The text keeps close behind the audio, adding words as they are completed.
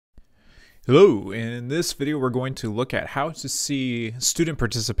Hello, in this video we're going to look at how to see student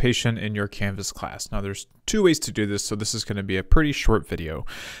participation in your Canvas class. Now there's two ways to do this, so this is going to be a pretty short video.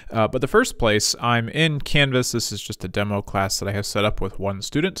 But the first place, I'm in Canvas. This is just a demo class that I have set up with one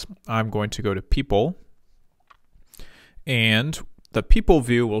student. I'm going to go to People, and the People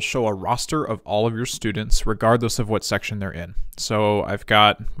view will show a roster of all of your students regardless of what section they're in. So I've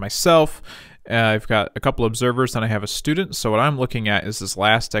got myself, I've got a couple observers, and I have a student. So what I'm looking at is this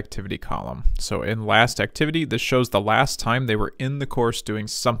last activity column. So in last activity, this shows the last time they were in the course doing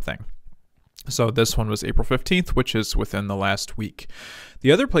something. So this one was April 15th, which is within the last week.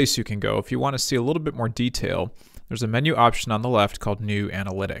 The other place you can go if you want to see a little bit more detail, there's a menu option on the left called New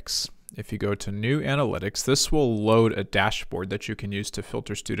Analytics. If you go to New Analytics, this will load a dashboard that you can use to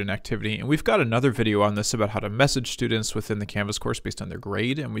filter student activity. And we've got another video on this about how to message students within the Canvas course based on their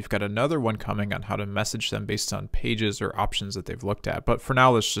grade. And we've got another one coming on how to message them based on pages or options that they've looked at. But for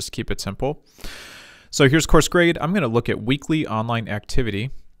now, let's just keep it simple. So here's course grade. I'm going to look at weekly online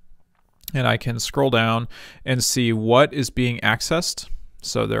activity. And I can scroll down and see what is being accessed.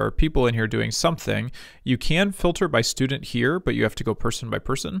 So there are people in here doing something. You can filter by student here, but you have to go person by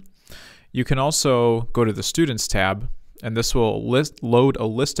person. You can also go to the Students tab, and this will load a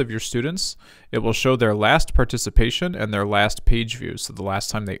list of your students. It will show their last participation and their last page view, so the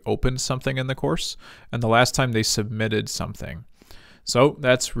last time they opened something in the course and the last time they submitted something. So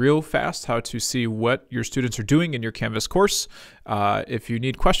that's real fast how to see what your students are doing in your Canvas course. If you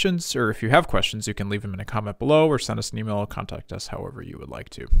need questions, or if you have questions, you can leave them in a comment below or send us an email or contact us however you would like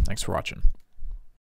to. Thanks for watching.